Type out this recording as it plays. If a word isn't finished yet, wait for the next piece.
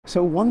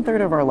So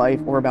 1/3 of our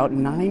life, or about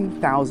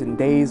 9,000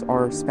 days,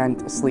 are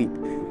spent asleep.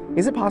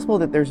 Is it possible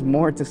that there's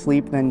more to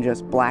sleep than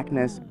just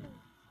blackness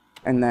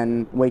and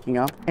then waking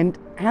up? And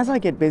as I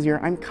get busier,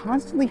 I'm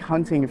constantly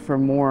hunting for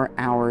more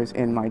hours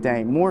in my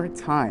day, more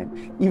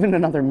time. Even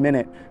another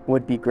minute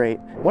would be great.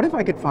 What if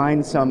I could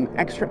find some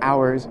extra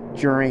hours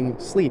during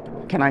sleep?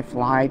 Can I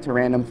fly to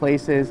random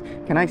places?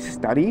 Can I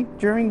study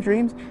during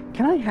dreams?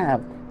 Can I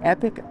have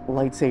epic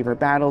lightsaber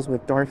battles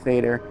with Darth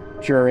Vader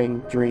during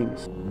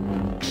dreams?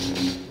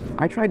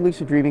 I tried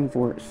lucid dreaming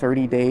for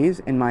 30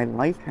 days and my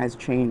life has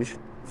changed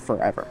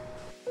forever.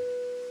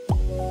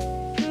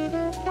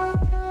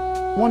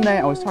 One day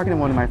I was talking to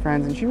one of my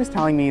friends and she was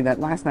telling me that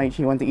last night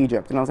she went to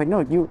Egypt, and I was like,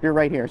 no, you're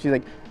right here. She's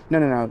like,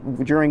 no.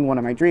 During one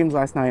of my dreams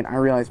last night, I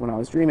realized when I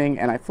was dreaming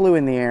and I flew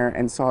in the air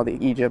and saw the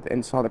Egypt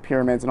and saw the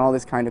pyramids and all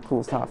this kind of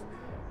cool stuff.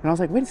 And I was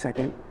like, wait a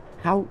second,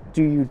 how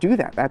do you do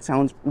that? That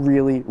sounds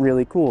really,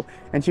 really cool.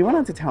 And she went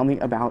on to tell me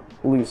about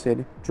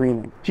lucid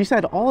dreaming. She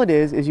said all it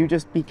is you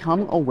just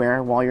become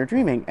aware while you're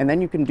dreaming, and then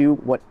you can do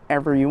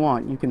whatever you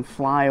want. You can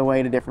fly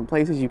away to different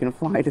places, you can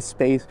fly to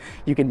space,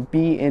 you can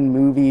be in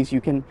movies,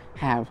 you can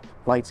have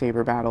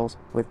lightsaber battles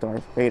with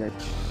Darth Vader.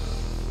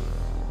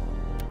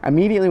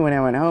 Immediately when I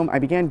went home, I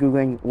began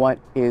Googling what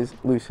is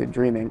lucid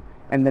dreaming,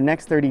 and the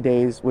next 30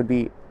 days would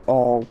be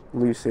all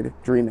lucid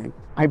dreaming.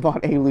 I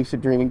bought a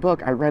lucid dreaming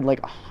book. I read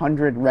like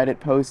 100 Reddit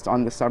posts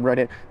on the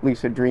subreddit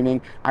lucid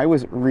dreaming. I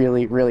was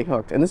really, really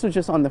hooked. And this was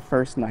just on the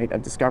first night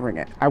of discovering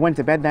it. I went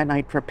to bed that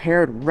night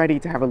prepared, ready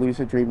to have a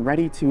lucid dream,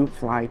 ready to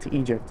fly to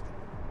Egypt.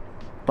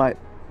 But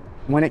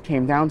when it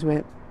came down to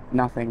it,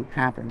 nothing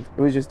happened.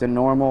 It was just a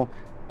normal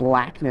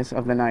blackness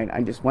of the night.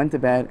 I just went to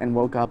bed and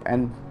woke up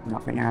and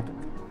nothing happened.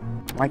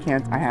 Why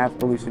can't I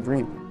have a lucid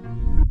dream?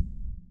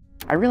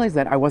 I realized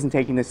that I wasn't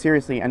taking this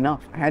seriously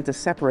enough. I had to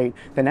separate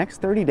the next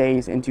 30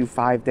 days into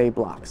 5-day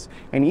blocks.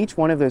 And each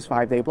one of those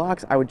 5-day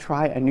blocks, I would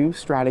try a new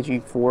strategy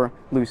for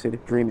lucid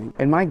dreaming.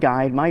 And my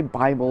guide, my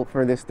Bible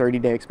for this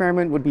 30-day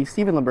experiment would be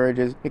Stephen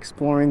LaBerge's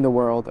Exploring the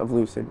World of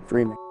Lucid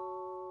Dreaming.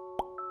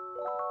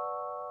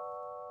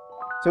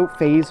 So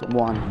phase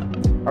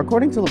 1.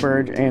 According to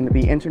LaBerge and the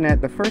internet,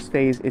 the first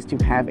phase is to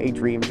have a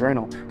dream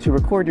journal, to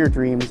record your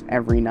dreams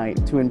every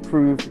night, to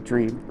improve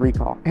dream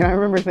recall. And I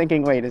remember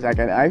thinking, wait a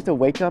second, I have to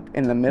wake up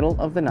in the middle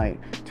of the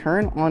night,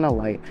 turn on a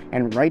light,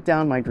 and write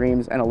down my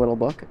dreams in a little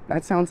book?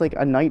 That sounds like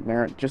a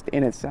nightmare just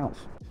in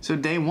itself. So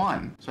day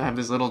 1, so I have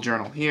this little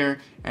journal here,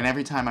 and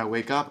every time I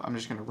wake up, I'm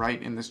just gonna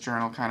write in this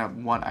journal kind of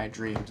what I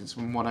dreamed, it's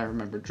what I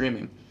remember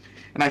dreaming.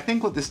 And I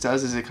think what this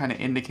does is it kind of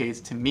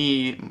indicates to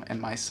me and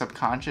my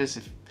subconscious,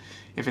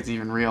 if it's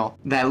even real,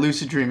 that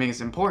lucid dreaming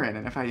is important.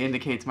 And if I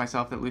indicate to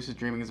myself that lucid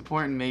dreaming is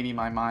important, maybe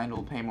my mind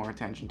will pay more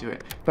attention to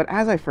it. But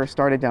as I first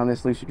started down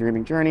this lucid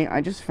dreaming journey,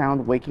 I just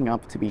found waking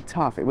up to be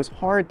tough. It was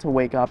hard to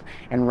wake up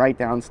and write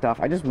down stuff.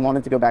 I just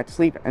wanted to go back to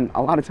sleep, and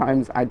a lot of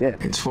times I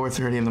did. It's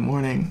 4:30 in the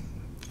morning.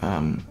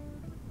 I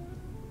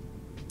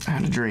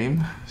had a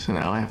dream, so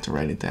now I have to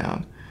write it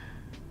down.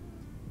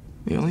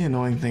 The only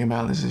annoying thing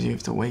about this is you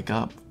have to wake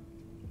up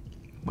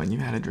when you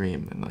had a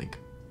dream and like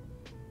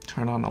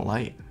turn on a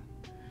light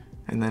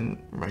and then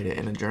write it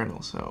in a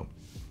journal, so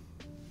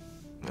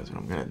that's what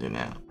I'm gonna do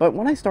now. But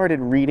when I started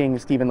reading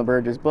Stephen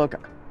LaBerge's book,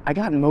 I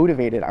got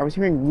motivated. I was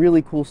hearing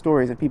really cool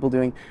stories of people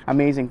doing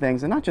amazing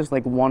things, and not just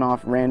like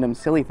one-off random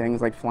silly things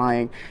like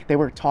flying. They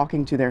were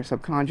talking to their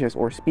subconscious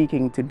or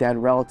speaking to dead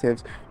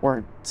relatives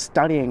or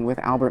studying with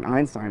Albert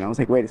Einstein. I was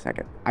like, wait a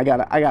second, I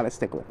gotta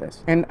stick with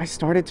this. And I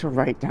started to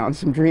write down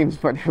some dreams,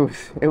 but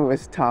it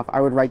was tough. I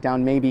would write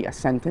down maybe a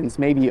sentence,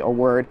 maybe a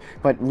word,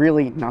 but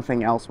really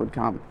nothing else would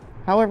come.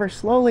 However,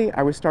 slowly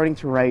I was starting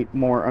to write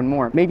more and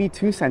more. Maybe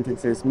 2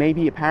 sentences,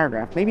 maybe a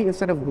paragraph, maybe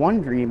instead of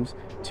 1 dream,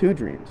 2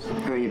 dreams.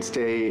 I think it's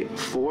day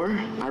 4.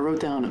 I wrote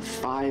down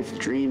 5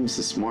 dreams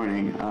this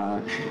morning.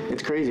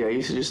 It's crazy. I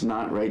used to just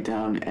not write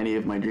down any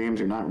of my dreams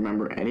or not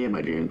remember any of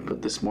my dreams,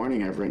 but this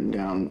morning I've written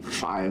down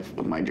 5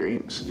 of my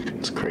dreams.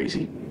 It's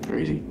crazy,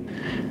 crazy.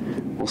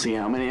 We'll see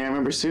how many I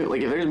remember soon.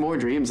 Like, if there's more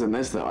dreams than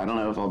this, though, I don't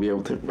know if I'll be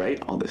able to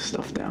write all this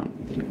stuff down.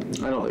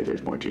 I don't think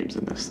there's more dreams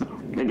than this, though.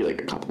 Maybe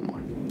like a couple more.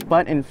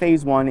 But in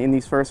phase 1, in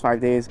these first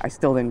 5 days, I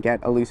still didn't get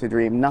a lucid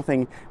dream.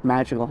 Nothing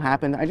magical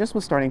happened. I just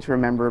was starting to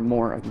remember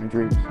more of my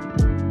dreams.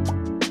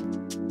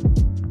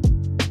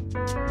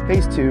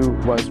 Phase 2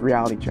 was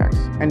reality checks.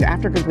 And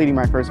after completing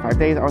my first 5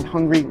 days, I was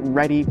hungry,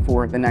 ready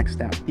for the next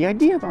step. The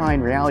idea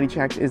behind reality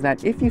checks is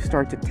that if you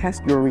start to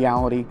test your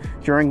reality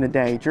during the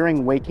day,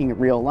 during waking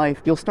real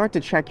life, you'll start to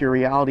check your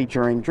reality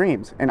during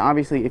dreams. And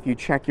obviously, if you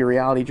check your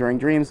reality during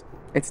dreams,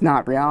 it's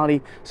not reality,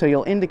 so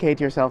you'll indicate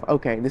to yourself,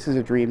 okay, this is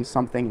a dream,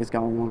 something is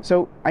going on.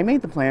 So I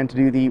made the plan to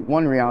do the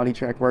 1 reality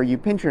check where you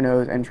pinch your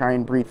nose and try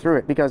and breathe through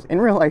it, because in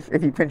real life,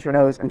 if you pinch your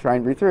nose and try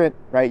and breathe through it,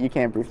 right, you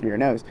can't breathe through your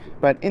nose.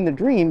 But in the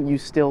dream, you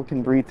still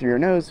can breathe through your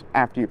nose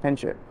after you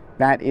pinch it.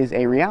 that is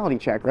a reality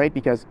check, right?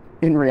 Because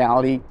in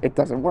reality, it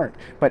doesn't work,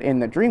 but in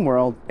the dream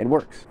world, it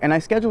works. And I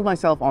scheduled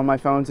myself on my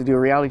phone to do a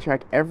reality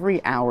check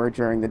every hour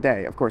during the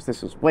day. Of course,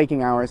 this was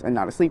waking hours and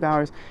not asleep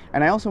hours.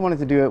 And I also wanted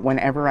to do it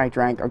whenever I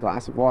drank a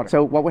glass of water.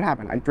 So what would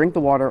happen? I'd drink the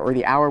water, or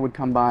the hour would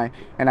come by,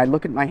 and I'd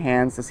look at my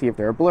hands to see if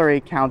they're blurry,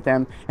 count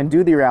them, and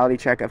do the reality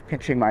check of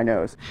pinching my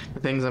nose.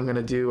 The things I'm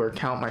gonna do are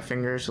count my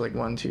fingers, like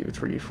 1, 2,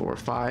 3, 4,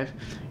 5,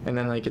 and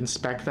then like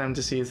inspect them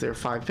to see if they're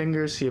 5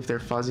 fingers, see if they're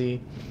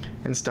fuzzy,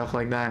 and stuff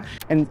like that.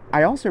 And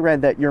I also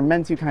read that you're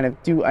meant to kind of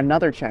do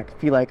another check,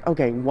 be like,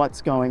 okay,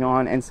 what's going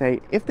on, and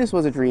say, if this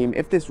was a dream,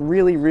 if this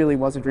really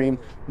was a dream,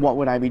 what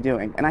would I be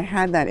doing? And I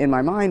had that in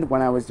my mind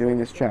when I was doing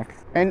this check.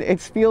 And it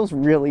feels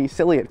really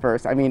silly at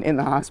first. I mean, in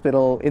the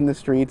hospital, in the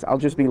streets, I'll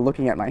just be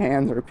looking at my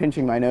hands or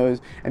pinching my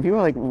nose, and people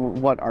are like,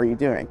 what are you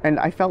doing? And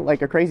I felt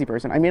like a crazy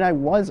person. I mean, I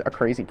was a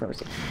crazy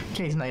person.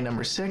 Case night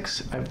number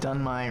 6. I've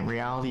done my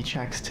reality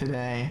checks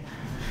today,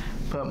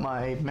 but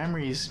my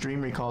memories,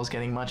 dream recall is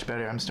getting much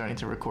better. I'm starting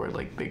to record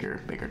like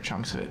bigger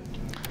chunks of it.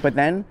 But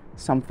then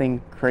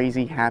something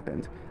crazy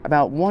happened.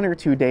 About 1 or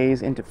 2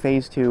 days into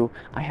phase 2,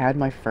 I had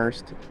my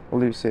first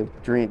lucid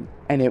dream,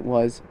 and it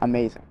was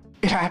amazing.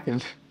 It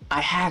happened. I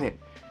had it.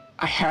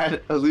 I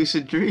had a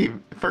lucid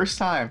dream, first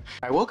time.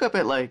 I woke up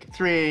at like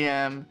 3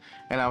 a.m.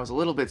 and I was a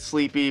little bit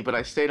sleepy, but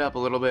I stayed up a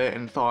little bit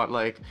and thought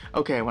like,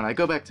 okay, when I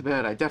go back to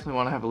bed, I definitely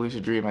want to have a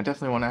lucid dream. I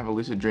definitely want to have a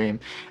lucid dream.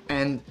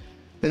 And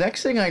the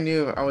next thing I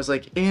knew, I was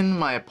like in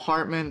my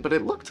apartment, but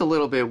it looked a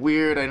little bit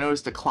weird. I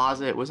noticed the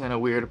closet was in a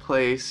weird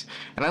place,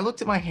 and I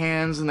looked at my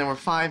hands, and there were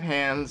 5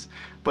 hands,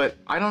 but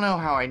I don't know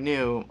how I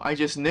knew. I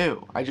just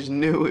knew. I just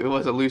knew it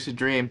was a lucid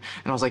dream,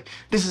 and I was like,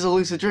 this is a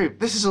lucid dream.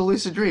 This is a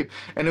lucid dream.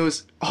 And it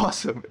was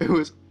awesome. It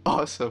was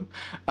awesome.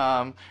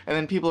 And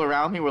then people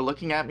around me were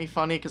looking at me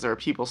funny because there were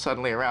people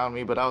suddenly around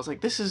me, but I was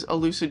like, this is a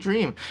lucid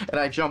dream. And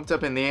I jumped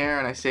up in the air,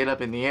 and I stayed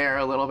up in the air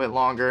a little bit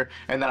longer,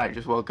 and then I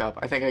just woke up.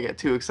 I think I got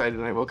too excited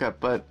and I woke up,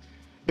 but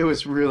it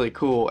was really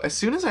cool. As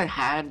soon as I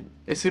had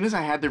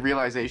the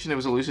realization it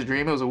was a lucid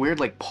dream, it was a weird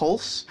like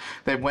pulse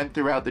that went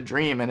throughout the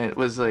dream, and it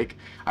was like,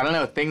 I don't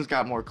know, things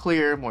got more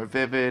clear, more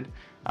vivid.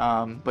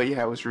 But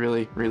yeah, it was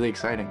really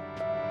exciting.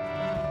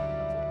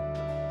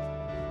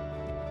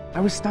 I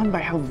was stunned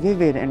by how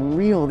vivid and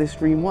real this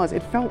dream was.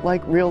 It felt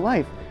like real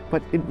life,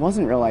 but it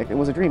wasn't real life, it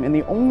was a dream. And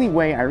the only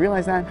way I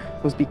realized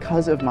that was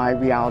because of my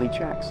reality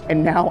checks.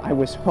 And now I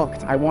was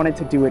hooked. I wanted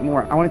to do it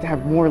more. I wanted to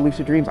have more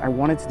lucid dreams. I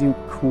wanted to do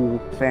cool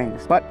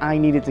things, but I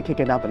needed to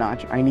kick it up a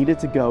notch. I needed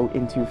to go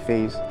into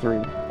phase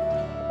 3.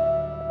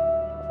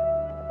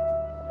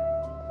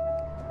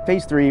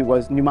 Phase 3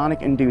 was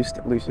mnemonic-induced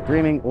lucid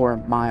dreaming, or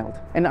mild.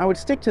 And I would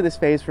stick to this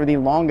phase for the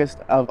longest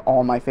of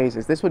all my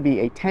phases. This would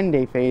be a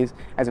 10-day phase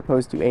as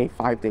opposed to a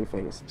 5-day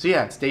phase. So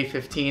yeah, it's day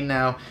 15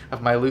 now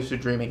of my lucid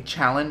dreaming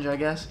challenge, I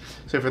guess.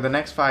 So for the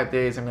next 5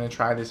 days, I'm going to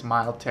try this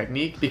mild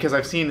technique because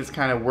I've seen this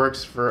kind of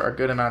works for a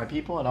good amount of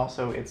people, and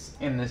also it's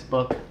in this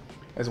book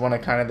as one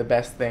of kind of the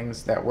best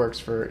things that works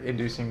for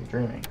inducing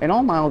dreaming. And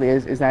all mild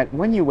is that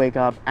when you wake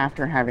up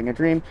after having a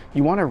dream,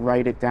 you want to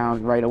write it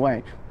down right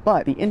away.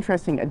 But the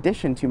interesting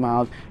addition to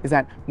mild is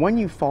that when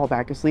you fall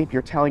back asleep,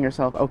 you're telling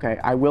yourself, okay,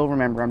 I will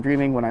remember I'm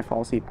dreaming when I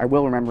fall asleep. I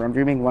will remember I'm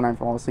dreaming when I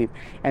fall asleep.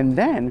 And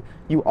then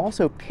you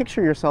also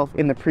picture yourself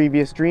in the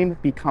previous dream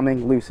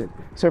becoming lucid.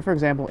 So for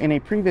example, in a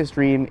previous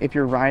dream, if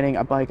you're riding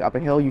a bike up a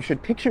hill, you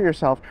should picture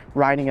yourself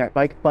riding that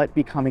bike, but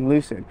becoming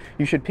lucid.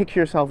 You should picture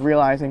yourself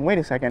realizing, wait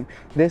a second,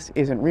 this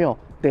isn't real.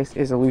 This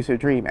is a lucid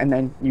dream, and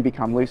then you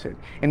become lucid.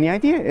 And the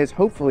idea is,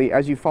 hopefully,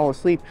 as you fall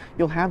asleep,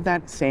 you'll have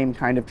that same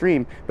kind of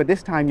dream, but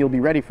this time you'll be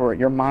ready for it.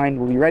 Your mind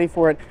will be ready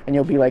for it, and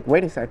you'll be like,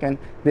 wait a second,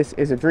 this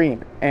is a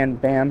dream, and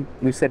bam,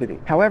 lucidity.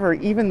 However,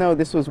 even though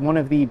this was one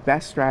of the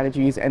best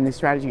strategies and the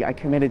strategy I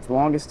committed the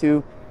longest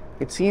to,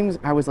 it seems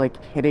I was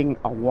like hitting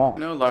a wall.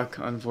 No luck,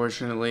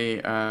 unfortunately.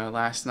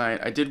 Last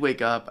night, I did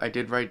wake up, I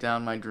did write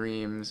down my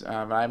dreams,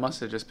 but I must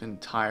have just been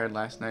tired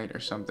last night or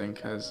something,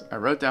 because I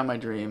wrote down my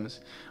dreams.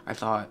 I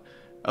thought,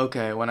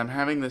 okay, when I'm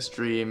having this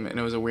dream, and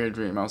it was a weird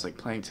dream, I was like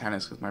playing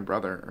tennis with my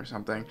brother or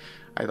something.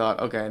 I thought,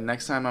 okay,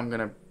 next time I'm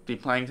gonna be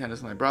playing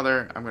tennis with my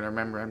brother, I'm gonna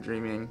remember I'm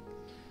dreaming.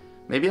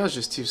 Maybe I was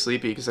just too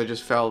sleepy because I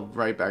just fell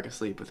right back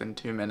asleep within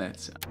 2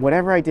 minutes.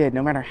 Whatever I did,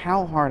 no matter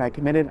how hard I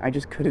committed, I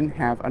just couldn't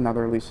have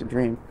another lucid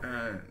dream.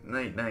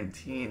 Night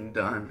 19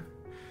 done.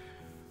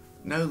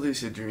 No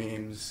lucid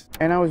dreams.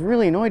 And I was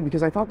really annoyed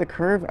because I thought the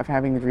curve of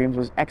having the dreams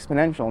was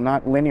exponential,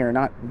 not linear,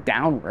 not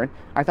downward.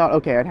 I thought,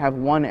 okay, I'd have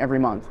one every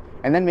month,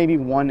 and then maybe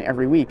one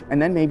every week,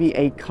 and then maybe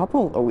a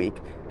couple a week.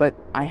 But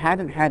I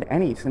hadn't had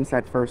any since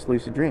that first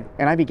lucid dream.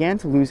 And I began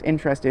to lose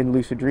interest in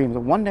lucid dreams.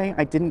 One day,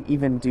 I didn't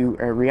even do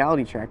a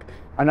reality check.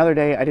 Another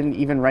day, I didn't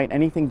even write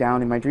anything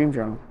down in my dream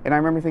journal. And I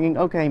remember thinking,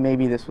 okay,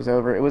 maybe this was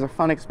over. It was a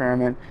fun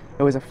experiment.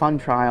 It was a fun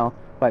trial.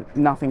 But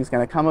nothing's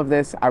gonna come of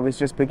this. I was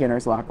just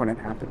beginner's luck when it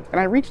happened. And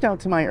I reached out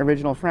to my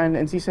original friend,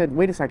 and she said,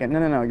 wait a second,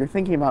 no, you're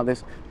thinking about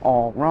this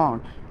all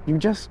wrong. you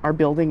just are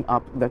building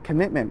up the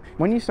commitment.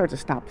 When you start to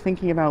stop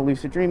thinking about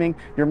lucid dreaming,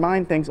 your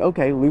mind thinks,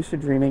 okay,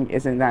 lucid dreaming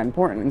isn't that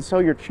important. And so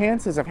your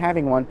chances of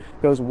having one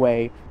goes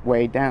way,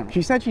 way down.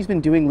 She said she's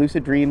been doing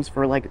lucid dreams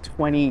for like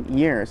 20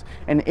 years.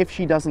 And if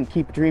she doesn't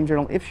keep a dream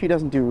journal, if she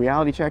doesn't do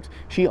reality checks,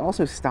 she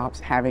also stops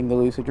having the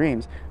lucid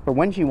dreams. But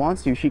when she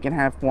wants to, she can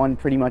have one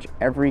pretty much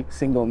every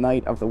single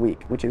night of the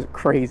week, which is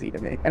crazy to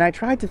me. And I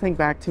tried to think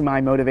back to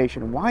my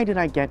motivation. Why did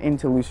I get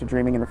into lucid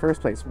dreaming in the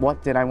first place?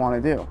 What did I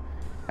want to do?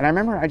 And I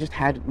remember I just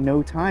had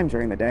no time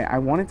during the day. I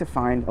wanted to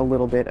find a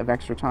little bit of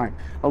extra time.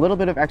 A little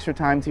bit of extra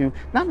time to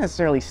not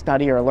necessarily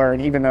study or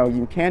learn, even though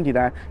you can do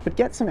that, but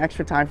get some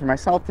extra time for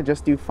myself to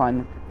just do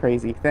fun,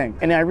 crazy things.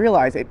 And I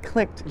realized it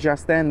clicked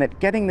just then that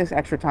getting this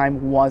extra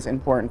time was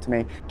important to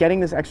me. Getting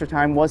this extra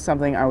time was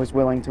something I was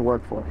willing to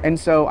work for. And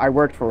so I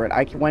worked for it.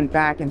 I went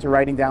back into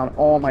writing down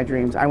all my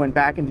dreams. I went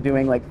back into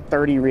doing like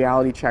 30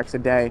 reality checks a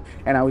day,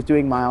 and I was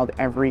doing mild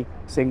every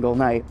single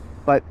night.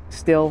 But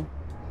still,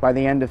 by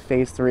the end of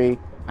phase 3,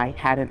 I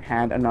hadn't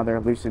had another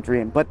lucid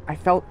dream, but I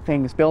felt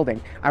things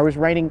building. I was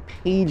writing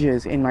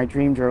pages in my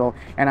dream journal,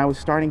 and I was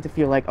starting to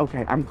feel like,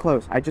 okay, I'm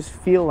close. I just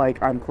feel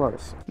like I'm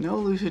close. No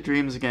lucid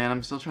dreams again.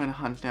 I'm still trying to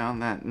hunt down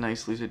that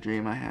nice lucid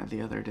dream I had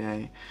the other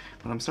day,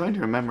 but I'm starting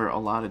to remember a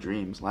lot of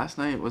dreams. Last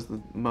night was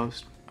the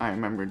most I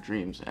remembered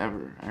dreams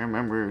ever. I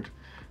remembered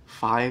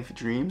 5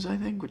 dreams, I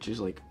think, which is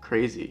like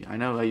crazy. I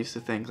know I used to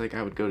think like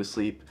I would go to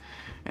sleep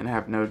and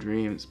have no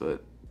dreams,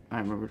 but I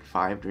remembered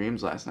 5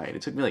 dreams last night.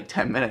 It took me like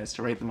 10 minutes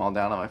to write them all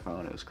down on my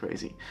phone. It was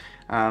crazy.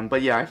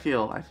 But yeah, I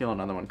feel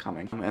another one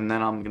coming. And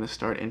then I'm gonna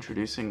start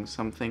introducing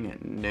something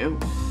new.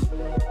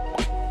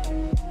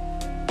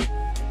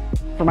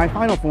 For my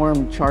final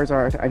form,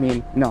 Charizard,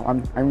 no,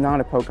 I'm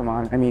not a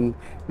Pokemon.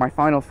 My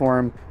final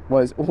form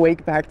was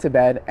wake back to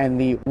bed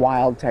and the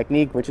wild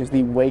technique, which is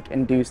the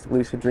wake-induced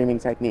lucid dreaming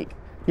technique.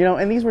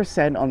 And these were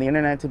said on the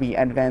internet to be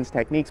advanced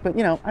techniques, but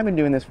I've been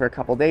doing this for a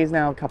couple days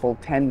now,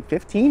 10,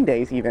 15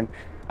 days even.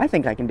 I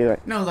think I can do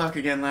it. No luck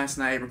again last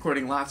night,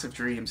 recording lots of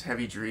dreams,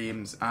 heavy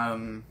dreams,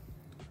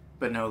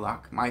 but no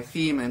luck. My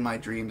theme in my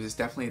dreams is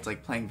definitely, it's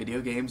like playing video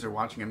games or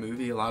watching a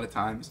movie. A lot of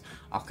times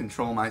I'll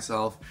control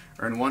myself,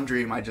 or in one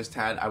dream I just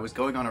had, I was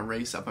going on a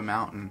race up a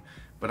mountain,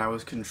 but I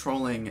was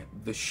controlling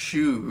the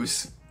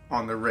shoes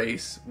on the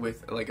race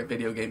with like a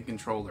video game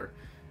controller.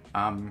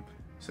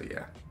 So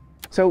yeah.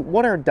 So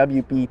what are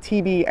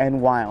WBTB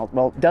and wild?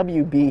 Well,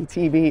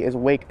 WBTB is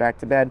wake back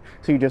to bed.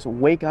 So you just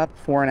wake up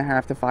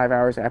 4.5 to 5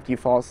 hours after you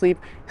fall asleep,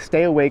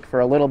 stay awake for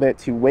a little bit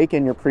to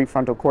waken your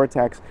prefrontal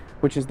cortex,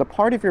 which is the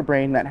part of your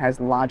brain that has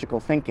logical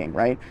thinking,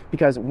 right?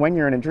 Because when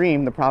you're in a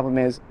dream, the problem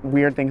is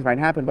weird things might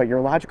happen, but your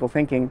logical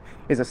thinking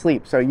is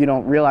asleep. So you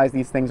don't realize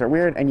these things are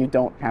weird and you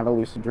don't have a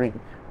lucid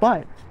dream.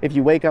 But if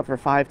you wake up for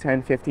 5,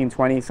 10, 15,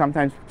 20,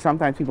 sometimes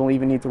people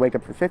even need to wake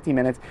up for 50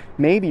 minutes,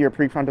 maybe your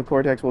prefrontal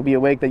cortex will be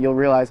awake that you'll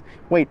realize,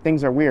 wait,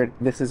 things are weird,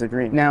 this is a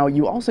dream. Now,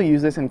 you also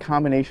use this in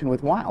combination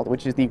with wild,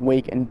 which is the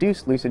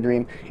wake-induced lucid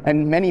dream,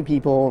 and many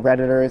people,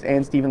 Redditors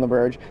and Stephen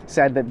LaBerge,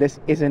 said that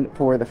this isn't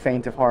for the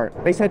faint of heart.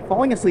 They said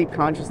falling asleep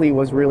consciously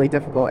was really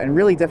difficult, and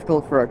really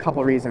difficult for a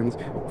couple reasons.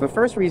 The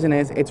first reason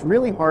is it's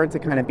really hard to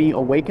kind of be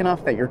awake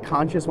enough that you're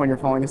conscious when you're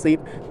falling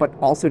asleep, but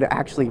also to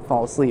actually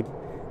fall asleep.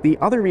 The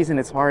other reason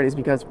it's hard is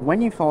because when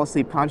you fall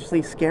asleep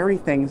consciously, scary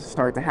things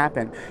start to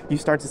happen. You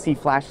start to see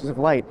flashes of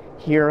light,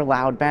 hear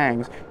loud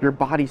bangs, your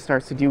body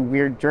starts to do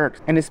weird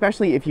jerks. And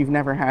especially if you've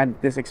never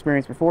had this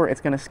experience before, it's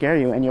gonna scare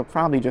you and you'll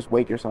probably just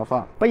wake yourself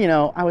up. But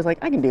I was like,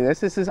 I can do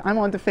this. I'm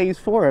on to phase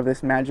 4 of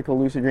this magical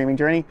lucid dreaming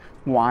journey.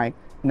 Why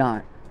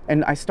not?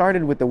 And I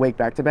started with the wake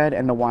back to bed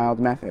and the wild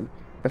method.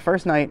 The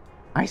first night,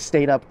 I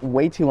stayed up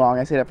way too long.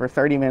 I stayed up for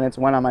 30 minutes,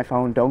 went on my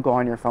phone. Don't go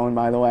on your phone,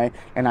 by the way.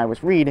 And I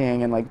was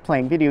reading and like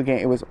playing video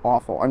games. It was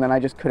awful. And then I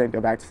just couldn't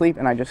go back to sleep,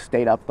 and I just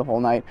stayed up the whole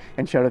night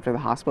and showed up to the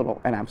hospital,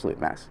 an absolute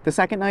mess. The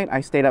second night,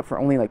 I stayed up for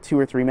only like 2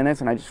 or 3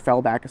 minutes and I just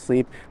fell back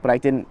asleep, but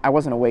I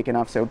wasn't awake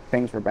enough, so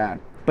things were bad.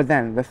 But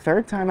then the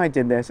third time I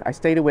did this, I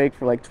stayed awake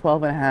for like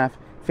 12 and a half,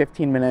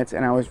 15 minutes,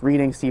 and I was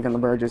reading Stephen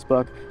LaBerge's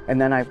book,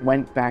 and then I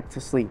went back to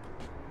sleep.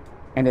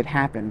 And it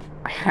happened.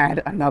 I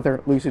had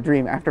another lucid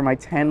dream. After my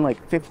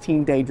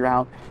 15-day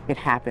drought, it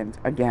happened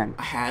again.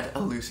 I had a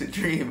lucid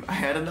dream. I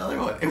had another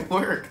one. It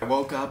worked. I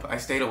woke up, I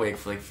stayed awake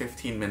for like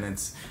 15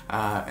 minutes,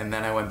 and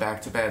then I went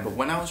back to bed. But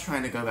when I was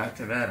trying to go back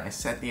to bed, I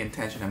set the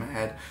intention in my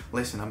head,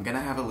 listen, I'm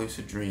gonna have a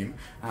lucid dream,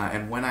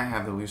 and when I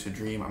have the lucid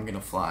dream, I'm gonna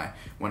fly.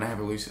 When I have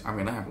a lucid, I'm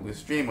gonna have a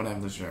lucid dream. When I have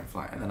a lucid dream, I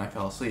fly. And then I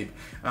fell asleep.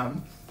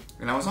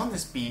 And I was on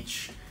this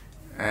beach,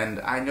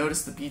 and I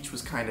noticed the beach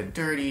was kind of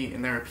dirty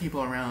and there were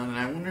people around, and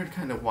I wondered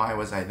kind of why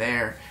was I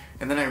there.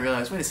 And then I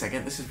realized, wait a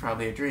second, this is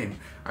probably a dream.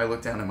 I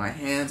looked down at my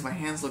hands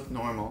looked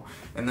normal,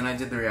 and then I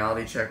did the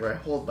reality check where I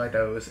hold my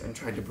nose and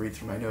tried to breathe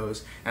through my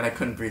nose, and I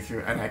couldn't breathe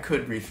through, and I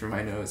could breathe through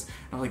my nose.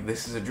 And I'm like,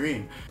 this is a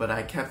dream. But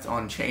I kept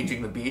on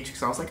changing the beach,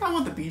 because I was like, I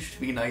want the beach to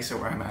be nicer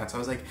where I'm at. So I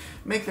was like,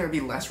 make there be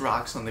less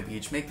rocks on the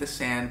beach, make the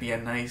sand be a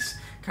nice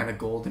kind of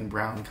golden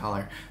brown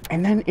color.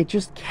 And then it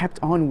just kept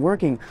on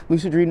working.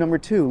 Lucid dream number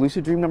 2,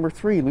 lucid dream number 3.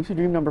 3, lucid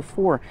dream number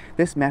 4.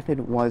 This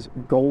method was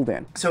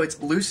golden. So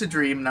it's lucid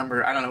dream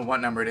number, I don't know what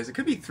number it is. It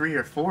could be 3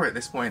 or 4 at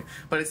this point,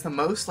 but it's the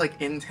most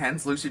like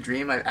intense lucid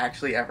dream I've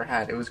actually ever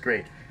had. It was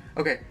great.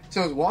 Okay,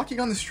 so I was walking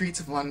on the streets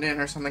of London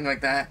or something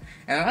like that,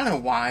 and I don't know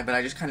why, but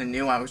I just kind of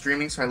knew I was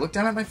dreaming, so I looked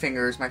down at my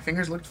fingers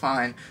looked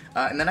fine,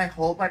 and then I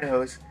hold my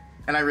nose,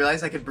 and I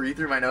realized I could breathe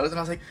through my nose, and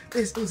I was like,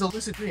 this is a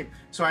lucid dream.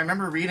 So I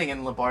remember reading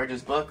in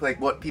LaBarge's book, like,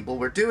 what people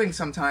were doing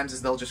sometimes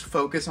is they'll just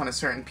focus on a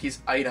certain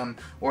item,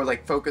 or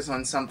like focus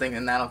on something,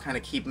 and that'll kind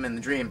of keep them in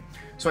the dream.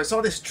 So I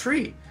saw this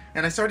tree,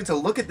 and I started to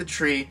look at the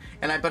tree,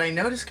 but I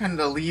noticed kind of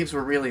the leaves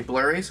were really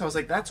blurry, so I was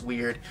like, that's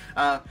weird.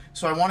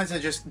 So I wanted to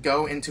just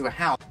go into a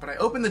house, but I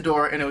opened the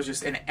door, and it was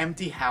just an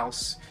empty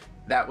house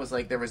that was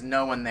like, there was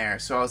no one there.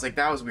 So I was like,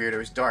 that was weird, it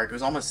was dark, it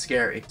was almost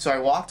scary. So I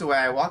walked away,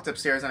 I walked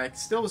upstairs, and I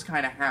still was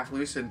kind of half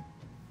lucid.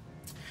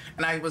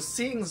 And I was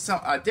seeing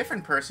a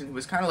different person who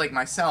was kind of like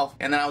myself,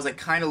 and then I was like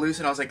kind of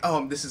lucid. I was like,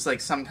 oh, this is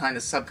like some kind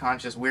of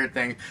subconscious weird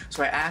thing.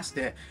 So I asked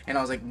it, and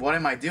I was like, what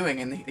am I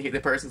doing? And the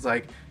person's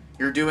like,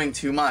 you're doing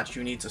too much,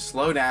 you need to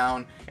slow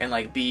down and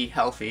like be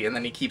healthy. And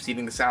then he keeps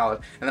eating the salad,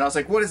 and then I was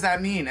like, what does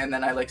that mean? And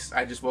then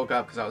I just woke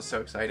up because I was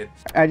so excited.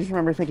 I just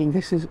remember thinking,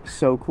 this is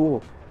so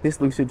cool. This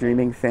lucid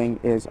dreaming thing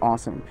is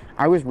awesome.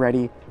 I was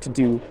ready to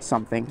do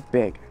something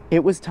big.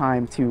 It was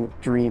time to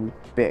dream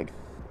big.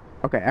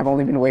 Okay, I've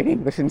only been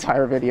waiting this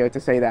entire video to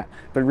say that,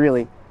 but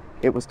really,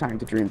 it was time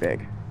to dream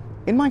big.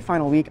 In my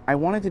final week, I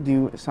wanted to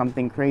do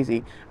something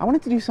crazy. I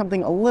wanted to do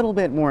something a little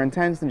bit more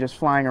intense than just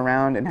flying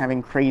around and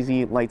having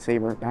crazy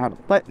lightsaber battles.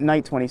 But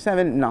night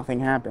 27, nothing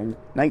happened.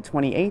 Night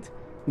 28,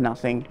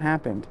 nothing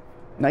happened.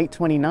 Night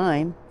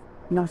 29,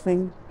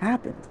 nothing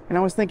happened. And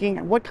I was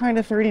thinking, what kind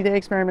of 30-day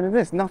experiment is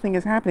this? Nothing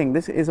is happening.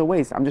 This is a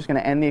waste. I'm just going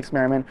to end the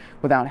experiment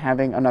without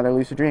having another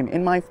lucid dream.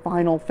 In my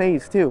final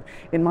phase, too.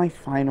 In my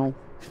final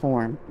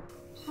form.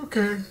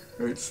 Okay,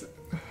 it's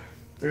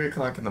 3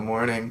 o'clock in the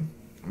morning.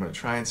 I'm going to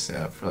try and stay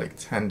up for like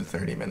 10 to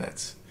 30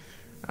 minutes,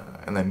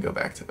 and then go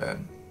back to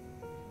bed.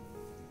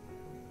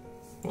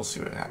 We'll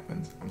see what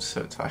happens. I'm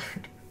so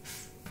tired.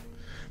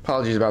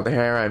 Apologies about the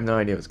hair, I have no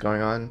idea what's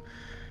going on.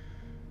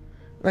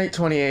 Night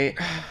 28,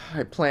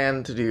 I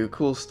planned to do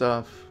cool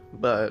stuff,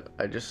 but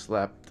I just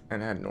slept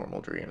and had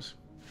normal dreams.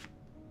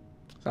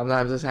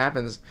 Sometimes this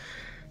happens.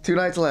 2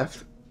 nights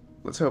left.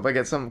 Let's hope I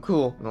get something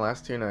cool in the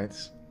last 2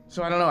 nights.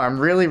 So I don't know, I'm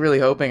really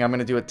hoping I'm going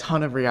to do a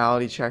ton of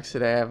reality checks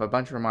today. I have a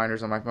bunch of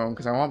reminders on my phone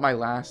because I want my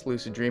last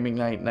lucid dreaming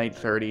night, night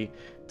 30,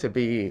 to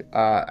be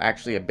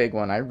actually a big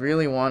one. I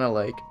really want to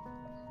like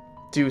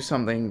do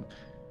something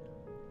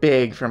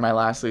big for my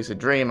last lucid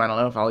dream. I don't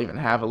know if I'll even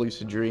have a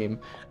lucid dream,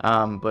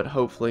 but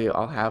hopefully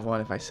I'll have one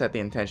if I set the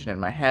intention in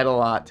my head a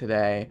lot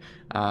today,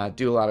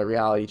 do a lot of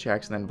reality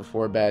checks, and then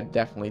before bed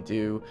definitely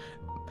do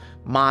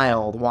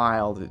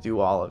wild, do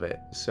all of it.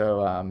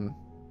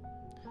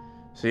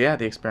 So yeah,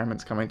 the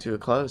experiment's coming to a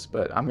close,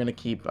 but I'm gonna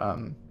keep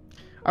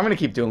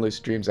doing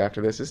lucid dreams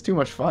after this. It's too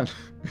much fun.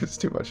 It's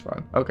too much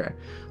fun. Okay,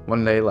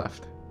 1 day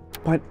left.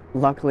 But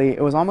luckily,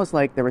 it was almost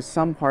like there was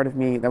some part of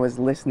me that was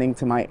listening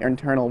to my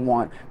internal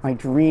want, my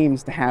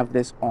dreams to have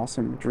this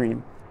awesome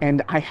dream.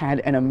 And I had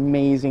an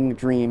amazing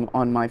dream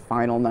on my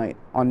final night,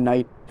 on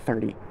night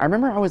 30. I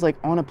remember I was like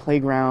on a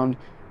playground,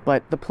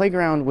 but the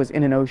playground was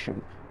in an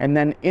ocean. And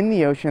then in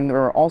the ocean, there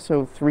were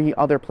also 3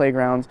 other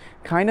playgrounds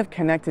kind of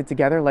connected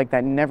together like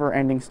that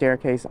never-ending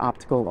staircase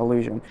optical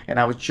illusion. And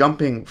I was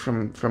jumping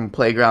from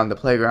playground to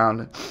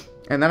playground,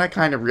 and then I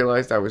kind of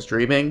realized I was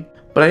dreaming.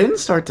 But I didn't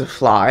start to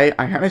fly,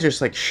 I kind of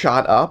just like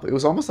shot up. It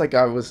was almost like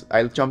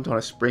I jumped on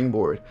a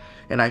springboard,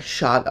 and I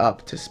shot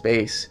up to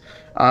space.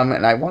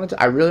 And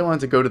I really wanted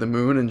to go to the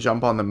moon and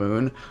jump on the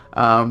moon,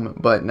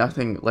 but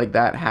nothing like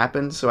that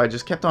happened, so I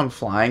just kept on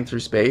flying through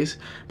space,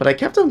 but I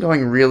kept on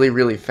going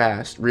really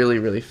fast,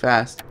 really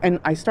fast. And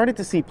I started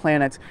to see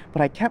planets,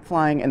 but I kept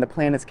flying and the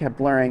planets kept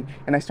blurring,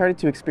 and I started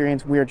to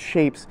experience weird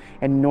shapes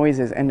and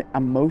noises and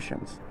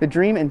emotions. The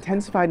dream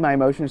intensified my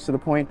emotions to the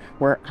point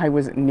where I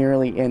was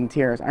nearly in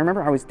tears. I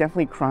remember I was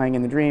definitely crying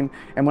in the dream,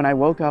 and when I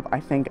woke up, I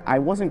think I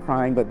wasn't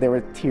crying, but there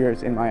were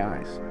tears in my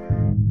eyes.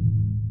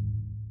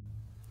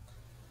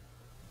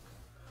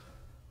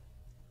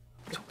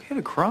 It's okay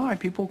to cry.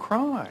 People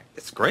cry.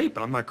 It's great,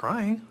 but I'm not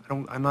crying.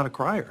 I'm not a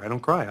crier. I don't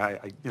cry.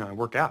 I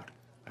work out.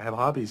 I have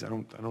hobbies. I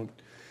don't.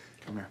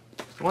 Come here.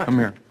 What? Come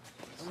here.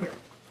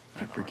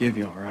 I forgive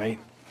you, all right?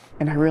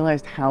 And I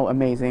realized how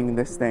amazing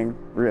this thing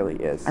really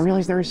is. I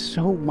realized there is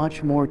so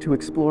much more to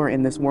explore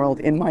in this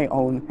world in my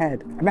own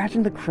head.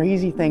 Imagine the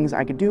crazy things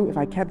I could do if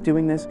I kept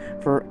doing this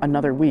for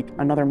another week,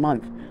 another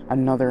month,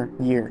 another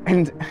year.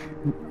 And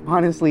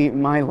honestly,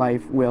 my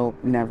life will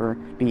never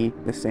be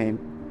the same.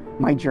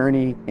 My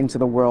journey into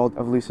the world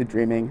of lucid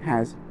dreaming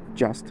has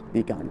just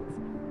begun.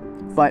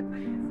 But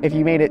if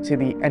you made it to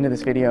the end of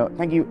this video,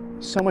 thank you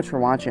so much for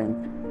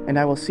watching, and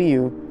I will see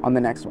you on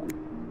the next one.